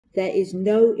There is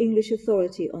no English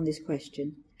authority on this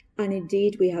question, and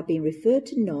indeed we have been referred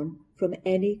to none from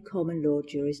any common law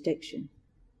jurisdiction.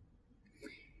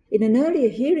 In an earlier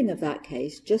hearing of that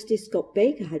case, Justice Scott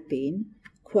Baker had been,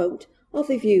 quote, of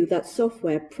the view that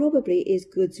software probably is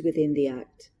goods within the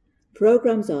Act.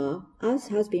 Programs are, as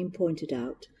has been pointed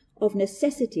out, of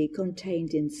necessity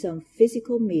contained in some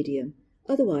physical medium,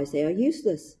 otherwise they are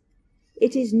useless.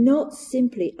 It is not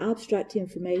simply abstract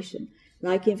information,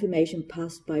 like information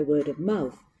passed by word of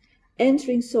mouth.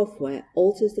 Entering software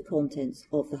alters the contents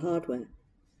of the hardware.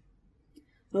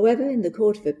 However, in the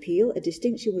Court of Appeal, a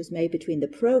distinction was made between the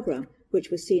program,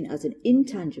 which was seen as an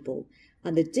intangible,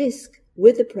 and the disk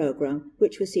with the program,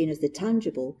 which was seen as the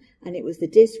tangible, and it was the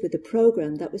disk with the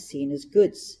program that was seen as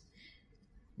goods.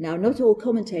 Now, not all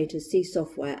commentators see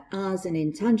software as an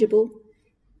intangible.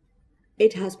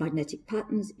 It has magnetic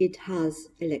patterns, it has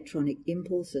electronic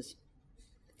impulses.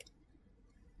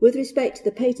 With respect to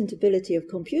the patentability of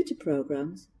computer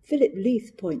programs, Philip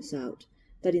Leith points out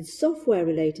that in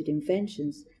software-related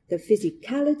inventions, the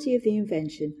physicality of the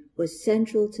invention was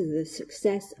central to the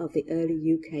success of the early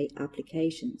UK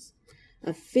applications.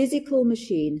 A physical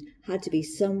machine had to be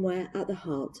somewhere at the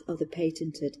heart of the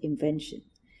patented invention.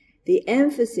 The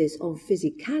emphasis on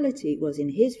physicality was, in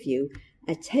his view,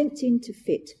 attempting to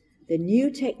fit the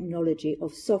new technology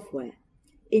of software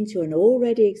into an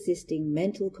already existing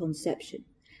mental conception,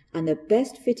 and the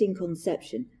best fitting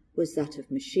conception was that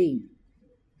of machine.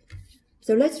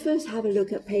 So let's first have a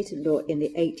look at patent law in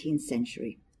the 18th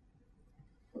century.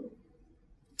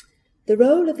 The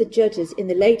role of the judges in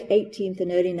the late 18th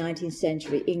and early 19th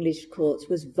century English courts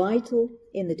was vital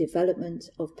in the development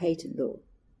of patent law.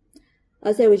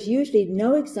 As there was usually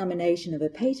no examination of a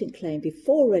patent claim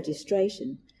before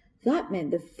registration, that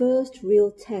meant the first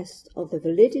real test of the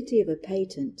validity of a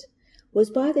patent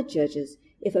was by the judges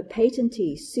if a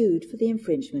patentee sued for the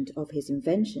infringement of his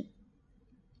invention.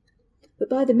 But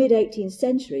by the mid-18th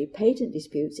century, patent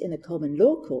disputes in the common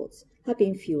law courts had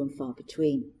been few and far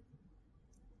between.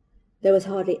 There was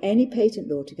hardly any patent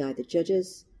law to guide the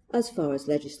judges. As far as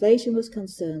legislation was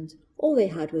concerned, all they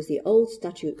had was the old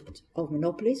Statute of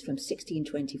Monopolies from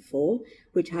 1624,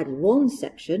 which had one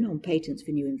section on patents for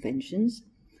new inventions,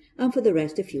 and for the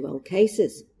rest a few old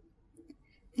cases.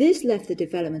 This left the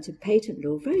development of patent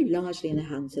law very largely in the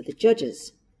hands of the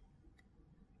judges.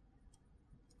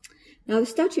 Now, the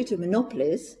Statute of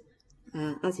Monopolies,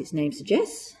 as its name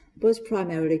suggests, was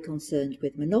primarily concerned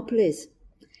with monopolies.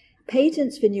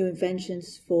 Patents for new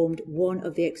inventions formed one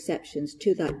of the exceptions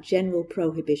to that general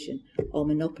prohibition on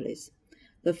monopolies.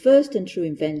 The first and true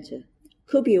inventor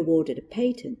could be awarded a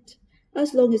patent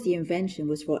as long as the invention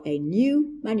was for a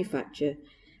new manufacture,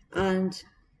 and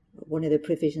one of the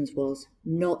provisions was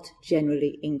not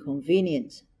generally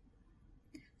inconvenient.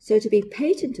 So to be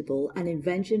patentable, an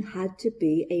invention had to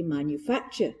be a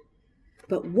manufacture.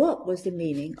 But what was the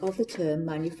meaning of the term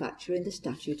manufacture in the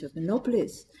Statute of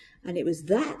Monopolies? And it was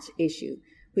that issue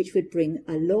which would bring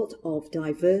a lot of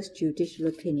diverse judicial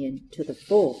opinion to the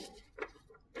fore.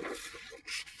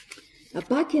 Now,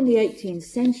 back in the 18th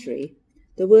century,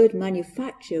 the word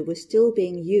manufacture was still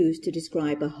being used to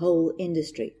describe a whole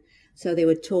industry. So they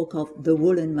would talk of the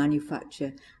woolen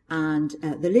manufacture and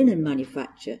the linen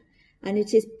manufacture. And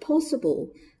it is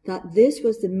possible that this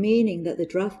was the meaning that the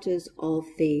drafters of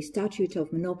the Statute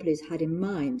of Monopolies had in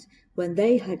mind when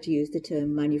they had used the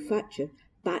term manufacture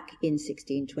back in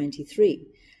 1623,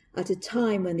 at a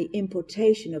time when the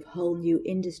importation of whole new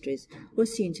industries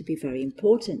was seen to be very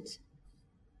important.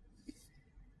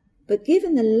 But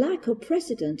given the lack of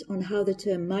precedent on how the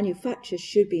term manufacture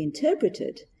should be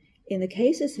interpreted, in the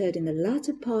cases heard in the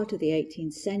latter part of the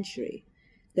 18th century,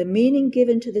 the meaning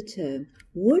given to the term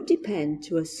would depend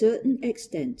to a certain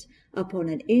extent upon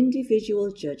an individual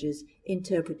judge's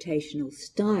interpretational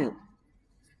style.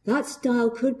 That style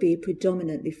could be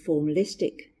predominantly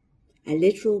formalistic, a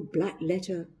literal black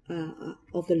letter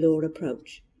of the law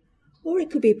approach, or it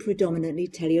could be predominantly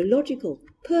teleological,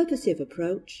 purposive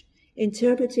approach,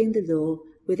 interpreting the law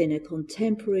within a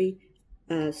contemporary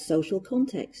social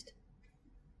context.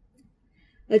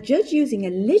 A judge using a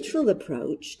literal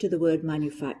approach to the word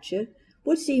manufacture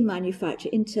would see manufacture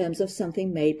in terms of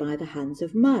something made by the hands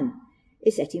of man,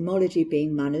 its etymology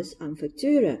being manus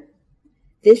manufactura.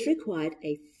 This required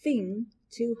a thing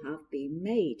to have been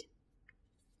made.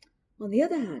 On the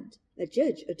other hand, a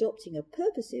judge adopting a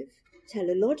purposive,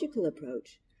 teleological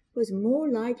approach was more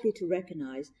likely to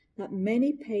recognize that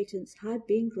many patents had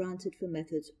been granted for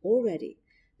methods already,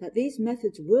 that these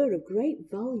methods were of great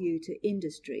value to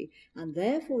industry and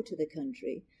therefore to the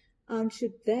country, and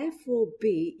should therefore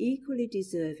be equally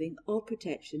deserving of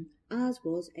protection as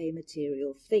was a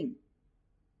material thing.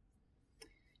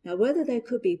 Now, whether there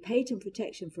could be patent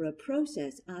protection for a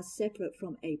process as separate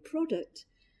from a product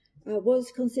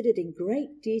was considered in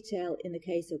great detail in the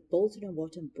case of Boulton and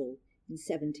Watt and Bull in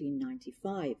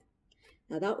 1795.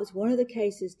 Now, that was one of the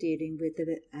cases dealing with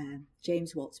the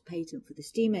James Watt's patent for the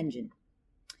steam engine.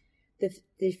 The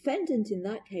defendant in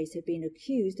that case had been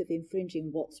accused of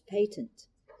infringing Watt's patent,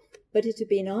 but it had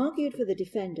been argued for the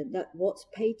defendant that Watt's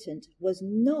patent was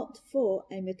not for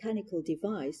a mechanical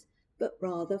device, but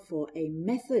rather for a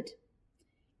method.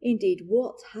 Indeed,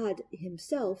 Watt had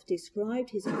himself described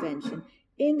his invention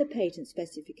in the patent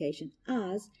specification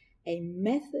as a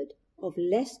method of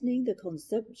lessening the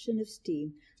consumption of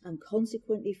steam and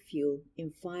consequently fuel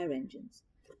in fire engines.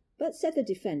 But, said the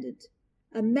defendant,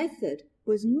 a method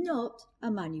was not a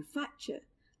manufacture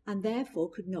and therefore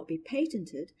could not be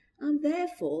patented, and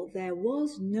therefore there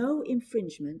was no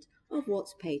infringement of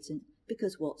Watt's patent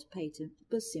because Watt's patent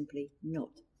was simply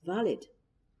not valid.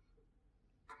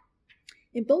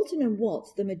 In Boulton and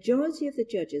Watt, the majority of the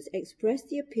judges expressed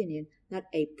the opinion that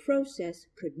a process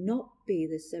could not be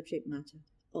the subject matter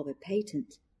of a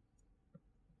patent.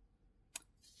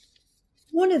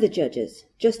 One of the judges,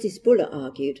 Justice Buller,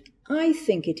 argued, "I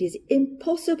think it is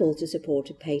impossible to support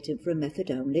a patent for a method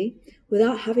only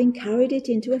without having carried it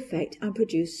into effect and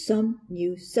produced some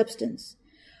new substance.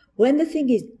 When the thing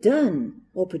is done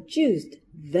or produced,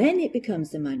 then it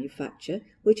becomes the manufacture,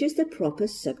 which is the proper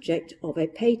subject of a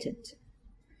patent."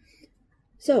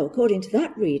 So, according to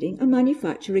that reading, a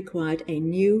manufacture required a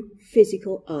new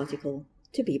physical article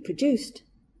to be produced.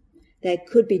 There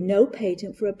could be no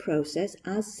patent for a process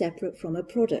as separate from a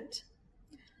product.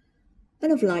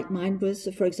 And of like mind was,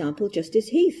 for example, Justice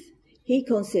Heath. He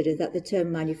considered that the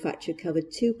term manufacture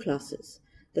covered two classes.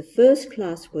 The first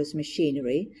class was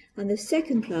machinery, and the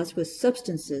second class was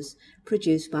substances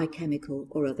produced by chemical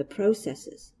or other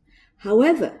processes.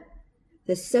 However,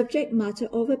 the subject matter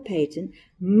of a patent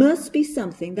must be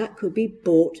something that could be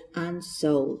bought and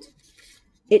sold.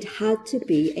 It had to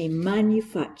be a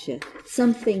manufacture,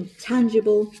 something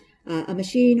tangible, a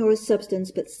machine or a substance,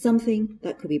 but something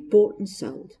that could be bought and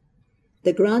sold.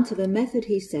 The grant of a method,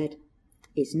 he said,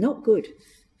 is not good.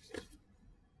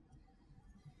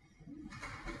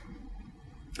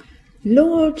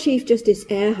 Lord Chief Justice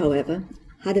Eyre, however,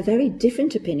 had a very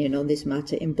different opinion on this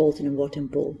matter in Boulton and Watt and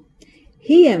Bull.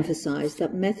 He emphasised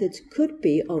that methods could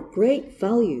be of great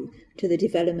value to the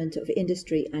development of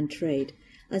industry and trade,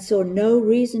 and saw no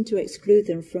reason to exclude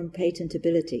them from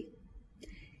patentability.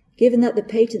 Given that the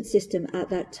patent system at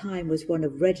that time was one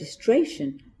of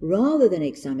registration rather than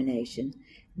examination,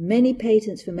 many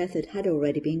patents for method had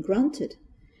already been granted.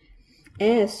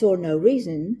 Eyre saw no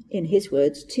reason, in his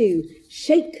words, to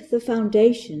shake the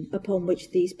foundation upon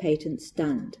which these patents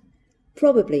stand.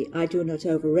 Probably I do not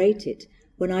overrate it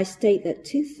when I state that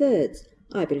 2/3,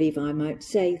 I believe I might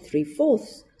say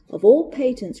 3/4, of all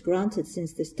patents granted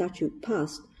since the statute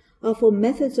passed are for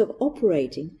methods of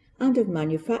operating and of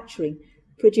manufacturing,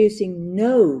 producing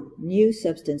no new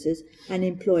substances and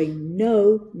employing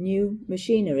no new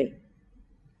machinery.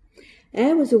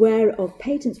 Eyre was aware of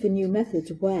patents for new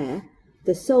methods where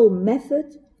the sole merit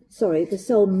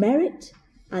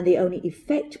and the only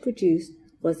effect produced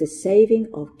was the saving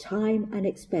of time and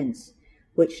expense,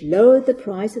 which lowered the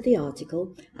price of the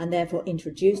article and therefore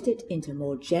introduced it into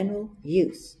more general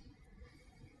use.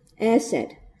 Eyre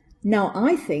said, "Now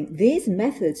I think these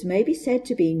methods may be said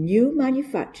to be new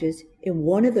manufactures in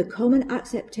one of the common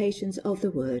acceptations of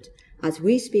the word, as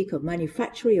we speak of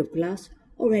manufactory of glass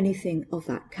or anything of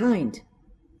that kind."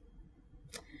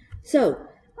 So,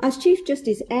 as Chief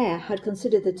Justice Eyre had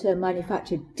considered the term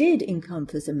manufacture did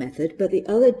encompass a method, but the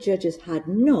other judges had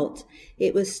not,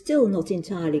 it was still not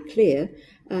entirely clear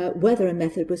whether a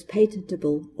method was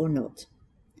patentable or not.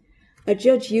 A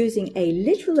judge using a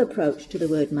literal approach to the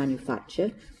word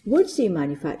manufacture would see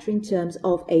manufacture in terms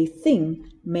of a thing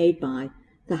made by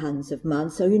the hands of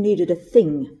man, so you needed a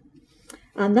thing.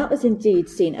 And that was indeed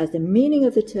seen as the meaning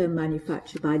of the term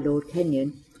manufacture by Lord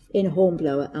Kenyon in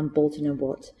Hornblower and Boulton and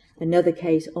Watt, another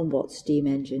case on Watt's steam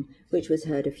engine, which was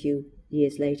heard a few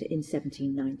years later in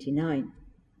 1799.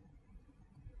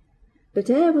 But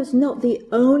Eyre was not the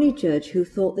only judge who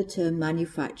thought the term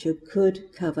manufacture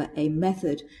could cover a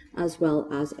method as well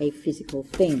as a physical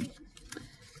thing.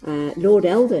 Lord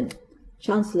Eldon,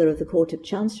 Chancellor of the Court of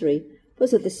Chancery,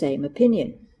 was of the same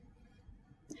opinion.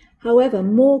 However,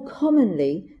 more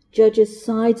commonly, judges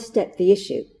sidestepped the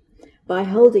issue by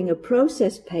holding a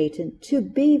process patent to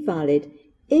be valid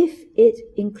if it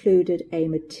included a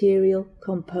material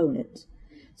component.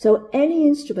 So any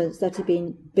instruments that had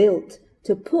been built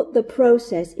to put the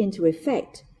process into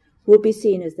effect would be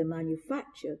seen as the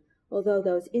manufacture although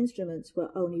those instruments were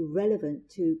only relevant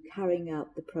to carrying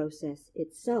out the process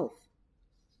itself.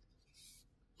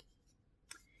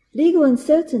 Legal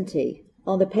uncertainty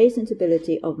on the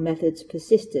patentability of methods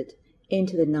persisted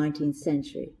into the 19th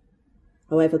century.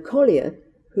 However, Collier,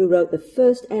 who wrote the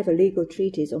first ever legal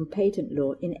treatise on patent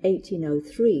law in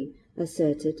 1803,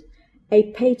 asserted,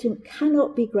 "A patent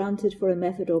cannot be granted for a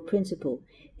method or principle.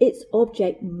 Its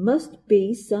object must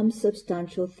be some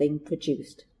substantial thing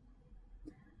produced."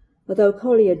 Although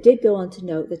Collier did go on to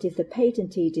note that if the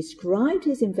patentee described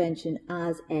his invention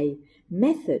as a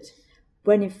method,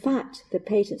 when in fact the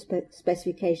patent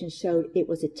specification showed it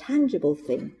was a tangible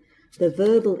thing, the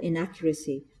verbal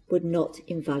inaccuracy would not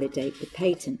invalidate the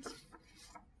patent.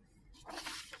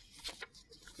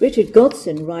 Richard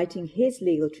Godson, writing his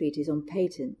legal treatise on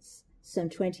patents some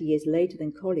 20 years later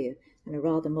than Collier, and a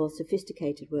rather more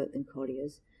sophisticated work than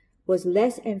Collier's, was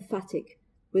less emphatic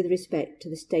with respect to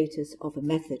the status of a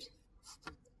method.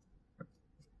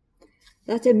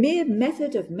 That a mere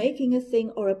method of making a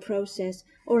thing or a process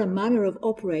or a manner of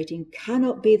operating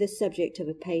cannot be the subject of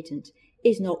a patent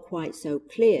is not quite so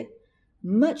clear.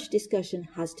 Much discussion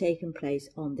has taken place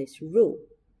on this rule.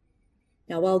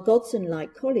 Now, while Godson,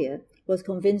 like Collier, was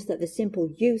convinced that the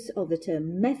simple use of the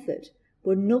term method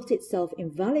would not itself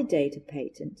invalidate a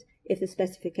patent if the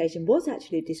specification was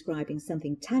actually describing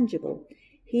something tangible,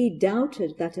 he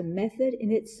doubted that a method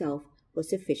in itself was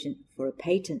sufficient for a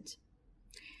patent.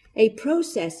 A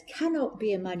process cannot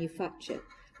be a manufacture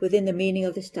within the meaning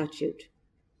of the statute,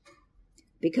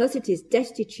 because it is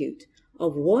destitute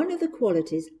of one of the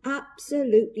qualities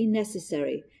absolutely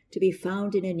necessary to be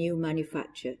found in a new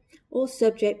manufacture or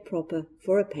subject proper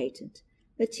for a patent: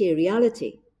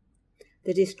 materiality.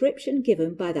 The description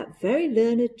given by that very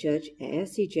learned judge,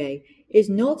 ASCJ, is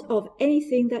not of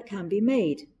anything that can be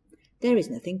made. There is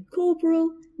nothing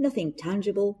corporeal, nothing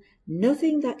tangible,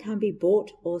 nothing that can be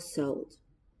bought or sold.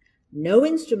 No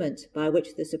instrument by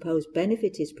which the supposed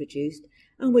benefit is produced,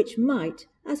 and which might,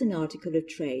 as an article of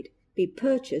trade, be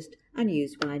purchased and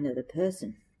used by another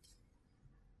person.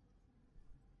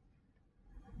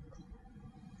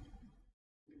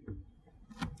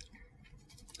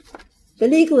 The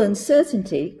legal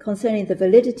uncertainty concerning the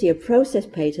validity of process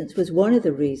patents was one of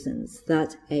the reasons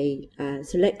that a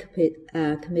select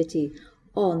committee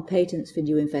on patents for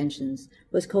new inventions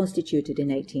was constituted in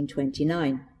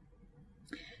 1829.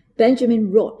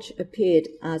 Benjamin Roch appeared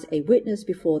as a witness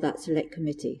before that select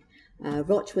committee.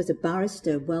 Roch was a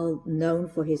barrister well known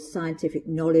for his scientific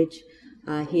knowledge.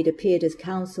 He'd appeared as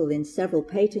counsel in several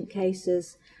patent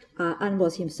cases and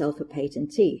was himself a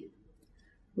patentee.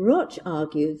 Roch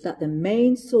argued that the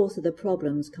main source of the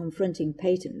problems confronting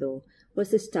patent law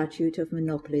was the Statute of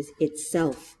Monopolies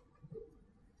itself.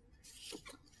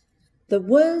 The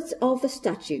words of the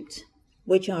statute,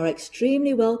 which are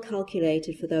extremely well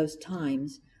calculated for those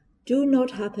times, do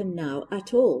not happen now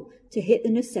at all to hit the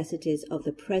necessities of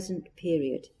the present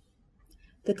period.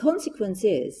 The consequence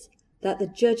is that the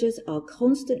judges are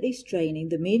constantly straining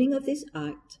the meaning of this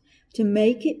act to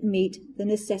make it meet the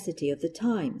necessity of the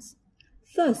times.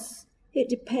 Thus, it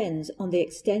depends on the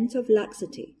extent of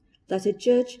laxity that a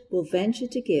judge will venture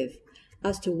to give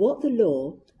as to what the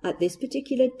law at this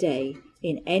particular day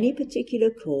in any particular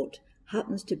court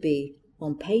happens to be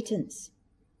on patents.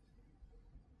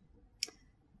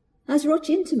 As Roch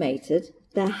intimated,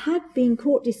 there had been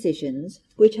court decisions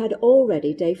which had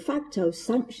already de facto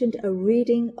sanctioned a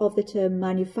reading of the term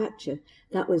manufacture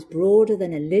that was broader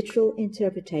than a literal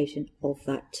interpretation of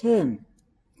that term.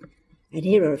 And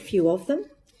here are a few of them.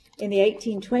 In the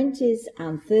 1820s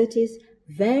and 30s,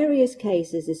 various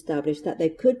cases established that there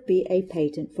could be a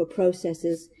patent for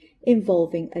processes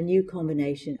involving a new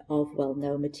combination of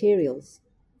well-known materials.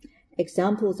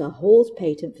 Examples are Hall's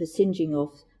patent for singeing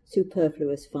off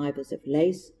superfluous fibres of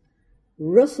lace,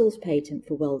 Russell's patent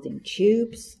for welding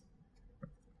tubes,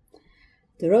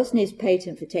 de Rosny's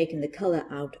patent for taking the colour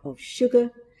out of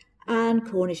sugar, and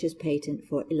Cornish's patent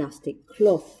for elastic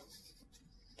cloth.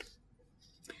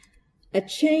 A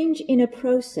change in a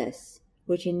process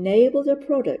which enabled a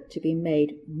product to be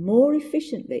made more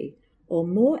efficiently or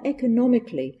more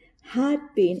economically had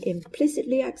been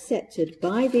implicitly accepted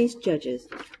by these judges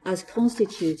as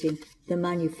constituting the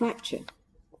manufacture.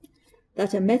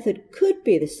 That a method could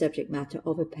be the subject matter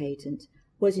of a patent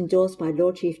was endorsed by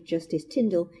Lord Chief Justice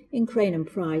Tyndall in Crane and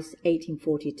Price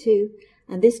 1842,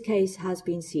 and this case has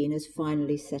been seen as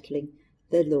finally settling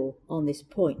the law on this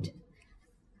point.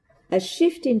 A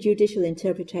shift in judicial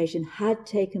interpretation had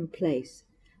taken place.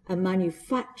 A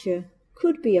manufacture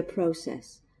could be a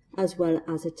process as well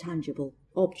as a tangible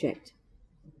object.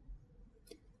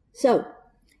 So,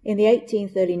 In the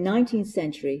 18th, early 19th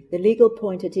century, the legal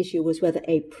point at issue was whether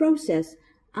a process,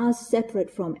 as separate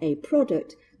from a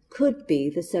product, could be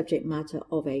the subject matter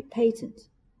of a patent.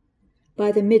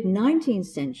 By the mid-19th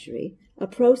century, a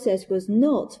process was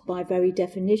not, by very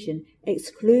definition,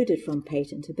 excluded from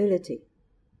patentability.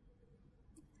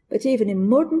 But even in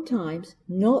modern times,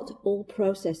 not all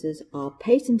processes are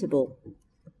patentable.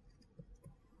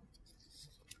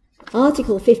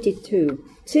 Article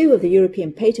 52(2) of the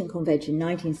European Patent Convention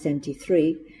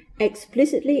 1973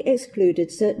 explicitly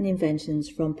excluded certain inventions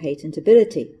from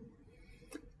patentability.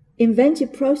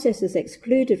 Inventive processes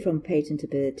excluded from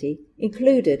patentability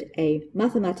included a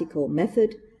mathematical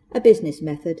method, a business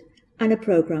method, and a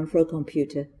program for a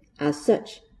computer as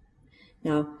such.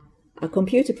 Now, a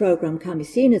computer program can be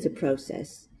seen as a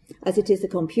process, as it is the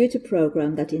computer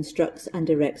program that instructs and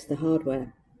directs the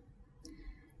hardware.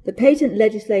 The patent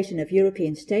legislation of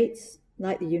European states,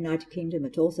 like the United Kingdom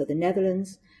but also the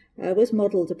Netherlands, was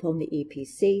modelled upon the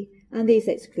EPC, and these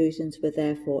exclusions were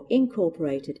therefore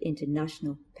incorporated into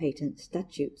national patent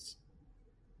statutes.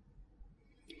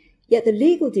 Yet the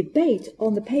legal debate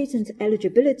on the patent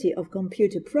eligibility of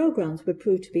computer programs would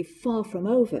prove to be far from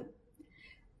over.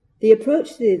 The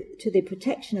approach to the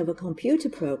protection of a computer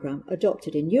program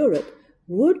adopted in Europe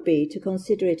would be to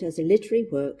consider it as a literary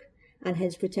work and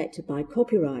hence protected by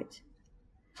copyright.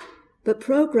 But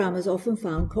programmers often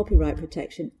found copyright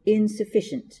protection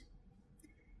insufficient.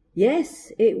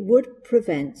 Yes, it would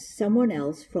prevent someone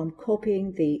else from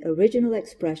copying the original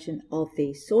expression of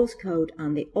the source code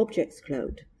and the object's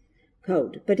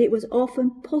code, but it was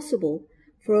often possible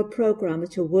for a programmer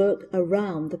to work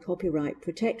around the copyright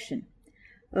protection.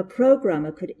 A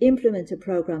programmer could implement a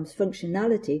program's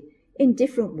functionality in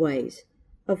different ways,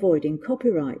 avoiding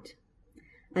copyright.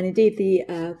 And indeed,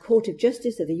 the Court of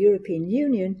Justice of the European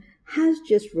Union has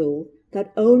just ruled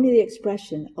that only the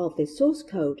expression of the source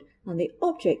code and the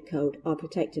object code are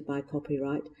protected by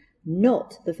copyright,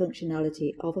 not the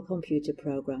functionality of a computer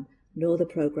program, nor the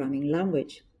programming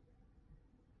language.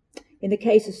 In the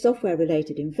case of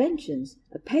software-related inventions,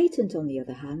 a patent, on the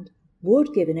other hand,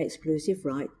 would give an exclusive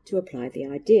right to apply the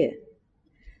idea.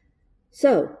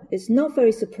 So, it's not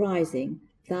very surprising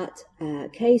that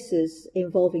cases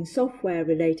involving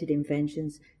software-related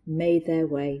inventions made their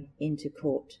way into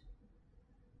court.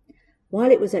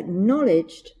 While it was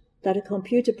acknowledged that a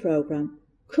computer program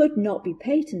could not be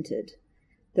patented,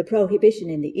 the prohibition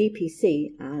in the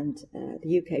EPC and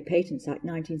the UK Patents Act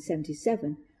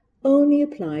 1977 only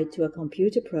applied to a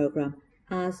computer program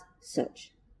as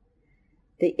such.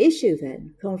 The issue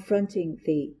then confronting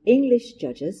the English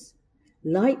judges,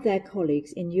 like their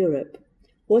colleagues in Europe,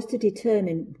 was to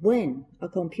determine when a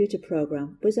computer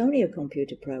program was only a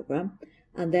computer program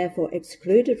and therefore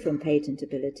excluded from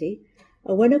patentability,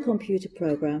 and when a computer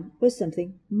program was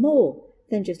something more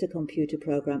than just a computer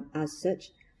program as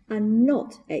such and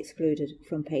not excluded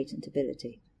from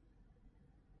patentability.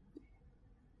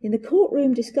 In the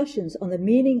courtroom discussions on the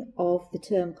meaning of the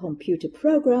term computer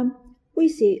program, we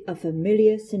see a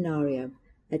familiar scenario,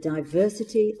 a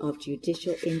diversity of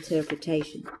judicial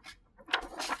interpretation.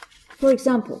 For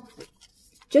example,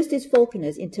 Justice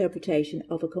Falconer's interpretation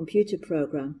of a computer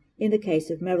program in the case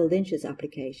of Merrill Lynch's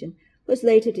application was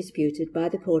later disputed by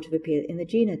the Court of Appeal in the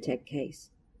Genentech case.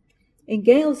 In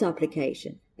Gale's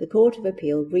application, the Court of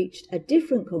Appeal reached a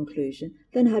different conclusion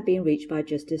than had been reached by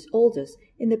Justice Aldous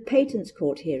in the Patents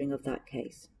Court hearing of that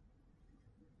case.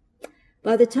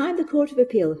 By the time the Court of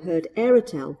Appeal heard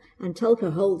Aerotel and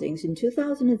Tulka Holdings in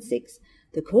 2006,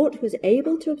 the Court was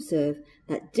able to observe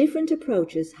that different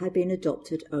approaches had been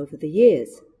adopted over the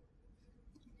years.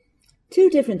 Two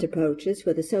different approaches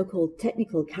were the so-called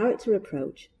technical character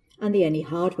approach and the any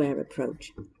hardware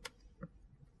approach.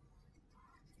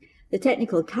 The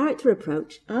technical character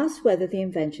approach asks whether the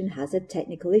invention has a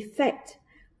technical effect,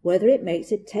 whether it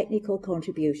makes a technical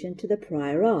contribution to the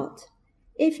prior art.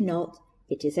 If not,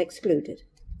 it is excluded.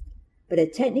 But a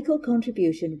technical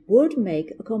contribution would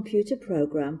make a computer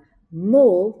program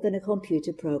more than a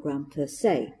computer program per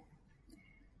se.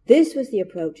 This was the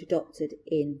approach adopted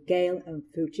in Gale and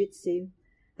Fujitsu,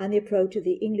 and the approach of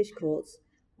the English courts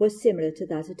was similar to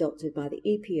that adopted by the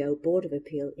EPO Board of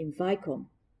Appeal in Vicom.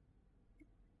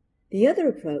 The other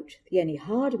approach, the any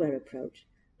hardware approach,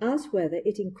 asks whether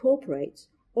it incorporates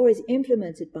or is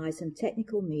implemented by some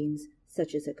technical means,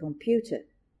 such as a computer.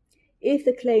 If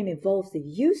the claim involves the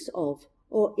use of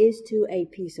or is to a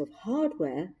piece of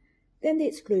hardware, then the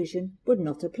exclusion would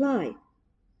not apply.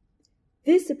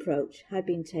 This approach had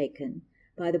been taken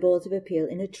by the Boards of Appeal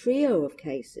in a trio of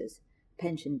cases,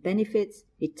 pension benefits,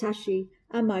 Hitachi,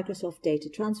 and Microsoft data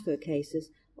transfer cases,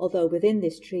 although within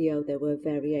this trio there were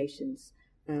variations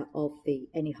of the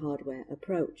any hardware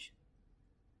approach.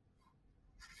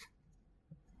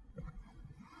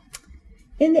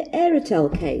 In the Aeretel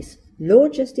case,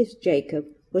 Lord Justice Jacob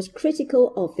was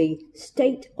critical of the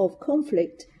state of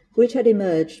conflict which had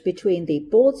emerged between the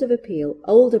Boards of Appeal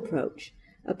old approach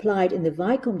applied in the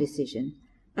Vicom decision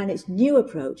and its new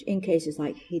approach in cases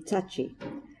like Hitachi.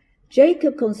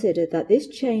 Jacob considered that this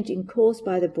change in course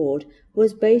by the board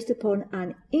was based upon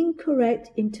an incorrect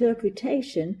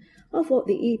interpretation of what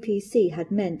the EPC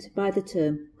had meant by the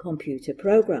term computer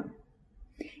program.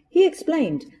 He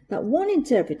explained that one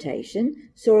interpretation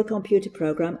saw a computer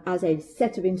program as a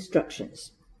set of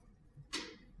instructions,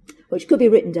 which could be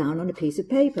written down on a piece of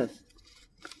paper,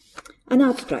 an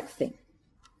abstract thing.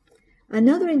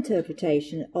 Another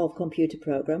interpretation of computer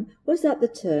program was that the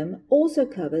term also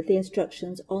covered the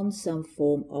instructions on some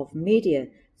form of media,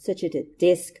 such as a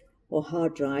disk or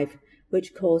hard drive,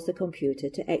 which caused the computer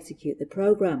to execute the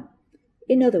program.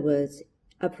 In other words,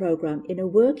 a program in a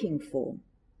working form.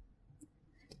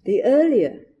 The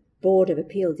earlier Board of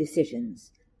Appeal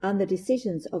decisions and the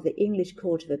decisions of the English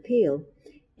Court of Appeal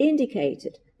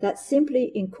indicated that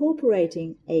simply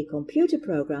incorporating a computer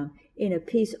program in a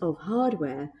piece of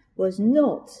hardware was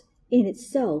not in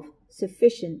itself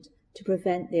sufficient to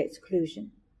prevent the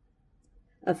exclusion.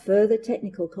 A further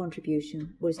technical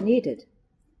contribution was needed.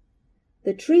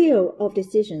 The trio of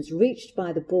decisions reached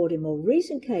by the board in more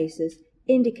recent cases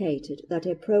indicated that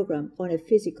a program on a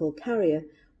physical carrier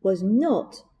was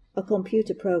not a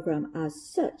computer program as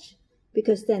such,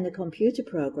 because then the computer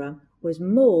program was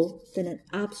more than an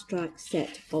abstract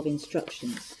set of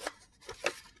instructions.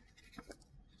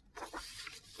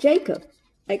 Jacob,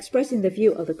 expressing the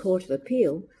view of the Court of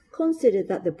Appeal, considered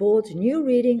that the board's new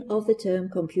reading of the term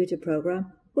computer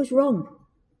program was wrong.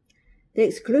 The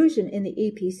exclusion in the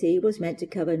EPC was meant to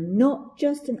cover not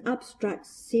just an abstract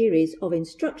series of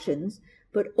instructions,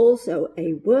 but also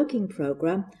a working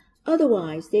program,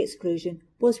 otherwise the exclusion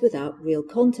was without real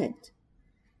content.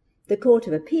 The Court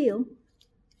of Appeal,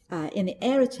 in the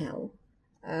Aeretel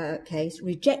case,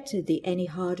 rejected the any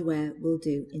hardware will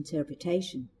do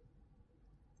interpretation.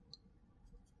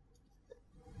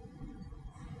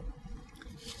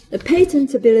 The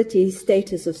patentability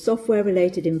status of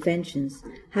software-related inventions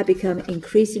had become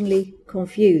increasingly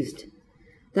confused.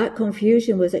 That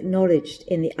confusion was acknowledged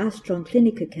in the Astron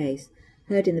Clinica case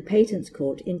heard in the Patents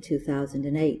Court in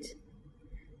 2008.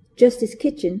 Justice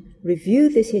Kitchen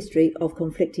reviewed this history of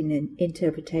conflicting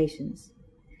interpretations.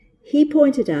 He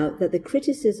pointed out that the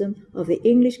criticism of the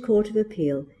English Court of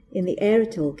Appeal in the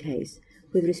Aeretel case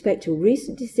with respect to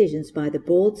recent decisions by the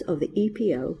boards of the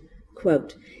EPO,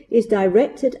 quote, is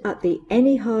directed at the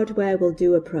any hardware will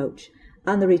do approach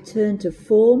and the return to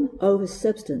form over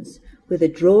substance with a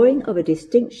drawing of a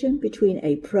distinction between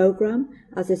a program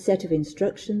as a set of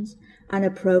instructions and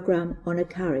a program on a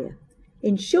carrier.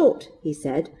 In short, he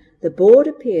said, the board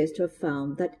appears to have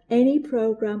found that any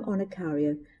program on a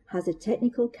carrier has a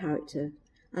technical character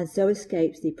and so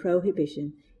escapes the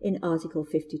prohibition in Article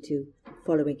 52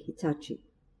 following Hitachi.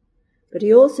 But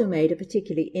he also made a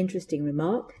particularly interesting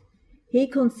remark. He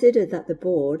considered that the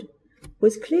board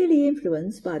was clearly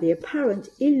influenced by the apparent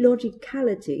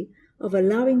illogicality of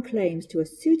allowing claims to a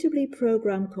suitably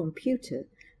programmed computer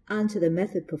and to the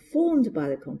method performed by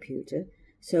the computer,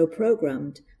 so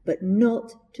programmed, but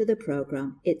not to the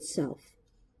program itself.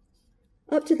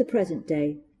 Up to the present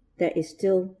day, there is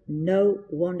still no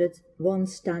one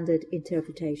standard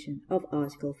interpretation of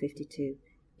Article 52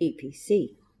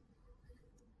 EPC.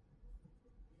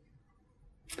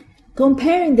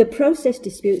 Comparing the process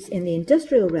disputes in the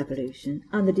Industrial Revolution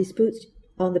and the disputes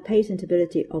on the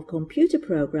patentability of computer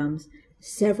programs,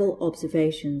 several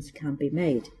observations can be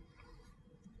made.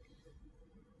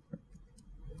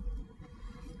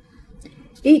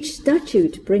 Each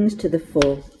statute brings to the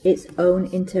fore its own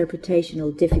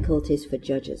interpretational difficulties for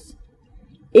judges.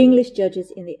 English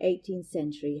judges in the 18th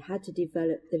century had to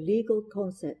develop the legal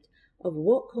concept of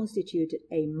what constituted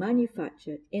a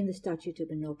manufacture in the Statute of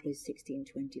Monopolies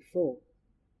 1624.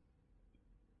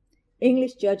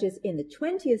 English judges in the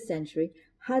 20th century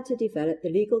had to develop the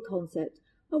legal concept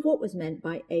of what was meant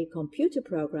by a computer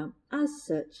program as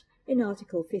such in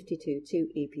Article 52(2)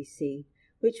 EPC,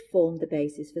 which formed the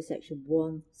basis for Section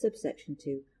 1, subsection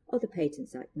 2 of the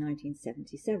Patents Act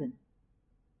 1977.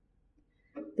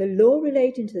 The law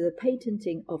relating to the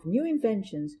patenting of new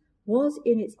inventions was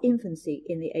in its infancy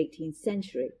in the 18th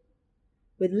century.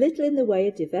 With little in the way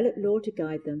of developed law to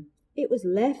guide them, it was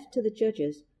left to the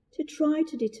judges to try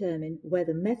to determine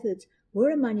whether methods were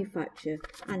a manufacture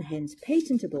and hence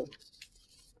patentable.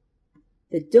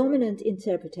 The dominant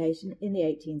interpretation in the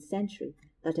 18th century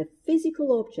that a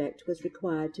physical object was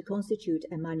required to constitute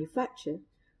a manufacture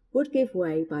would give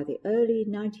way by the early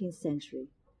 19th century,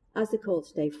 as the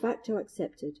courts de facto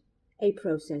accepted a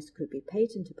process could be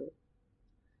patentable.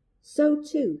 So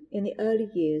too, in the early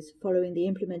years following the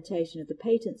implementation of the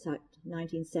Patents Act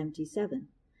 1977,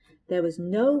 there was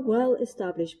no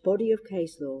well-established body of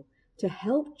case law to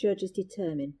help judges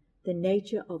determine the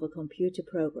nature of a computer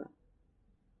program.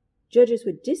 Judges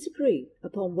would disagree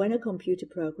upon when a computer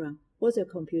program was a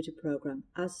computer program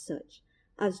as such,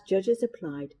 as judges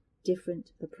applied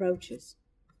different approaches.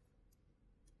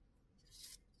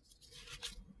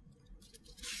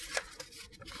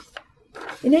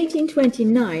 In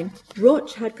 1829,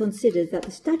 Roch had considered that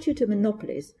the Statute of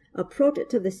Monopolies, a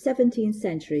product of the 17th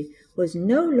century, was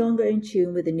no longer in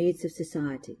tune with the needs of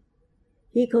society.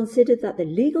 He considered that the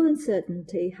legal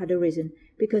uncertainty had arisen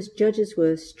because judges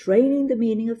were straining the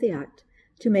meaning of the Act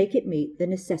to make it meet the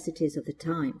necessities of the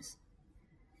times.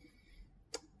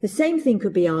 The same thing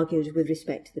could be argued with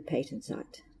respect to the Patents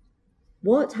Act.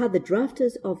 What had the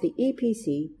drafters of the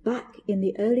EPC back in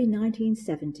the early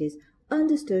 1970s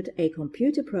understood a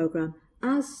computer program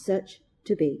as such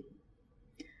to be?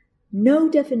 No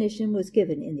definition was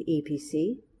given in the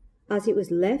EPC, as it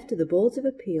was left to the boards of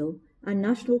appeal and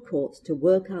national courts to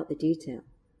work out the detail.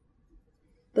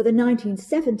 But the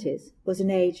 1970s was an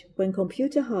age when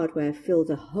computer hardware filled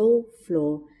a whole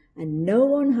floor and no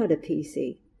one had a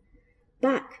PC.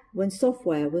 Back when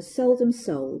software was seldom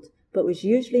sold but was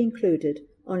usually included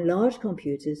on large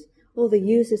computers, or the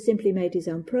user simply made his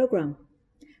own program.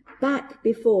 Back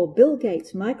before Bill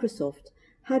Gates' Microsoft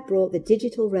had brought the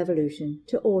digital revolution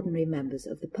to ordinary members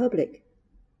of the public.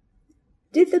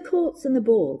 Did the courts and the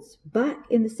boards back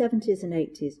in the 70s and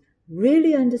 80s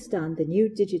really understand the new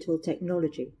digital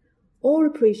technology or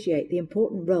appreciate the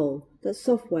important role that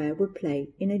software would play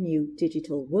in a new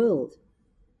digital world?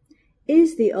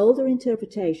 Is the older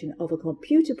interpretation of a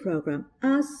computer program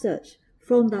as such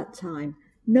from that time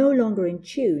no longer in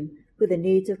tune with the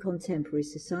needs of contemporary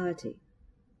society?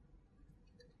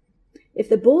 If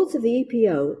the boards of the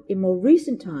EPO in more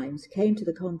recent times came to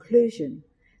the conclusion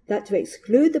that to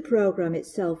exclude the program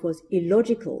itself was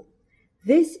illogical,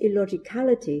 this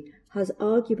illogicality has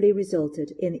arguably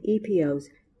resulted in the EPO's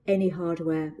any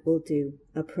hardware will do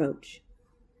approach.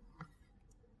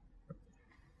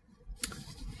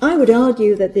 I would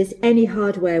argue that this any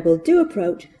hardware will do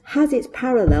approach has its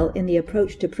parallel in the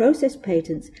approach to process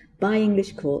patents by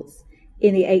English courts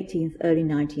in the 18th, early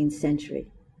 19th century.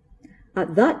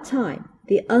 At that time,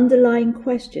 the underlying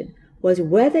question was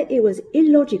whether it was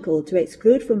illogical to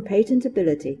exclude from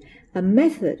patentability a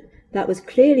method that was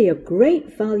clearly of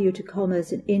great value to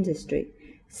commerce and industry,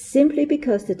 simply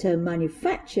because the term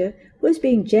manufacture was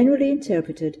being generally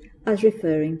interpreted as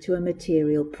referring to a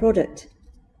material product.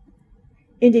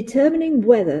 In determining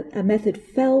whether a method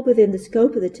fell within the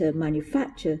scope of the term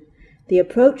manufacture, the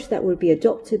approach that would be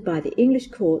adopted by the English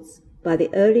courts by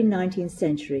the early 19th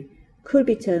century could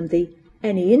be termed the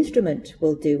any instrument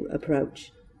will do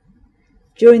approach.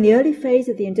 During the early phase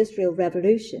of the Industrial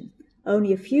Revolution,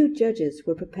 only a few judges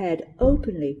were prepared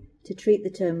openly to treat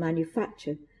the term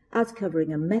manufacture as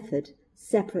covering a method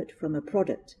separate from a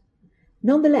product.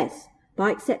 Nonetheless,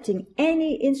 by accepting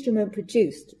any instrument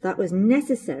produced that was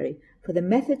necessary for the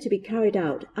method to be carried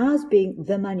out as being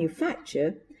the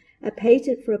manufacture, a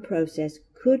patent for a process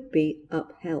could be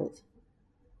upheld.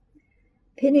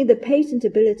 Pinning the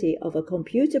patentability of a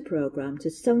computer program to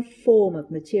some form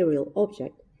of material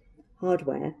object,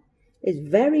 hardware, is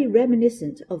very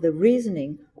reminiscent of the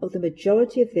reasoning of the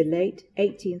majority of the late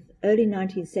 18th, early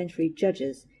 19th century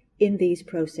judges in these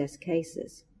process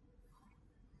cases.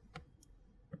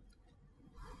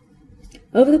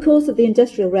 Over the course of the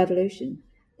Industrial Revolution,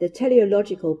 the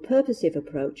teleological purposive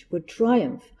approach would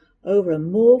triumph over a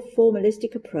more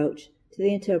formalistic approach to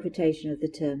the interpretation of the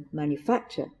term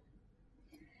manufacture.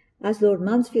 As Lord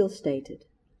Mansfield stated,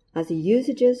 as the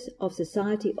usages of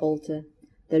society alter,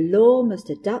 the law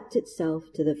must adapt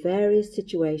itself to the various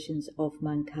situations of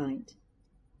mankind.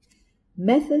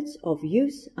 Methods of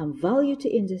use and value to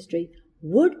industry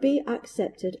would be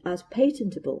accepted as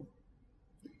patentable.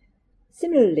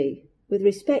 Similarly, with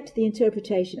respect to the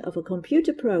interpretation of a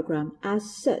computer program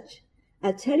as such,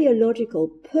 a teleological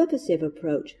purposive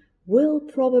approach will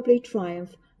probably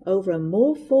triumph over a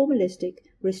more formalistic,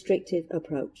 restrictive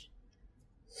approach.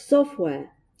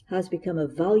 Software has become a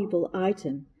valuable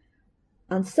item,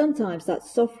 and sometimes that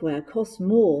software costs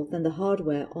more than the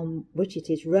hardware on which it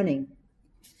is running.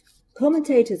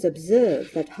 Commentators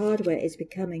observe that hardware is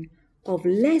becoming of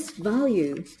less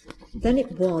value than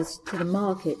it was to the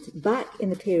market back in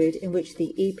the period in which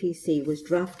the EPC was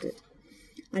drafted,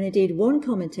 and indeed one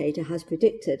commentator has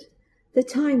predicted, the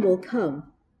time will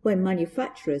come when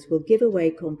manufacturers will give away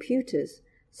computers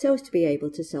so as to be able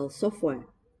to sell software.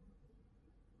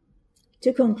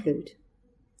 To conclude,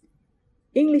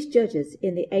 English judges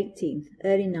in the 18th,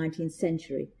 early 19th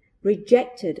century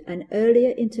rejected an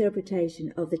earlier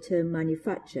interpretation of the term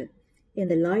manufacture in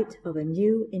the light of a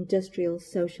new industrial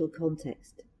social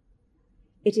context.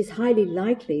 It is highly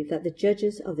likely that the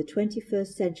judges of the 21st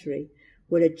century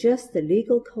will adjust the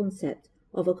legal concept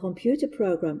of a computer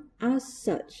program as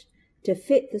such to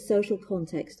fit the social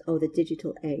context of the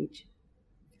digital age.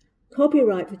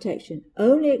 Copyright protection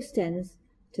only extends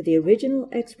to the original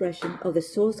expression of the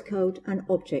source code and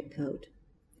object code.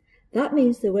 That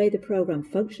means the way the program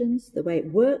functions, the way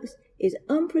it works, is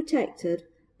unprotected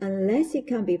unless it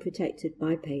can be protected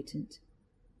by patent.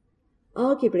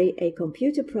 Arguably, a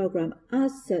computer program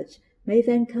as such may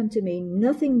then come to mean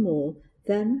nothing more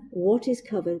than what is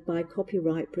covered by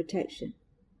copyright protection.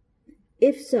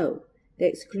 If so, the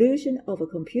exclusion of a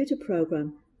computer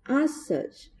program as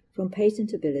such from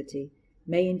patentability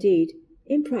may indeed,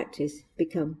 in practice,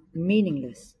 become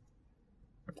meaningless.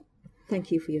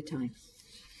 Thank you for your time.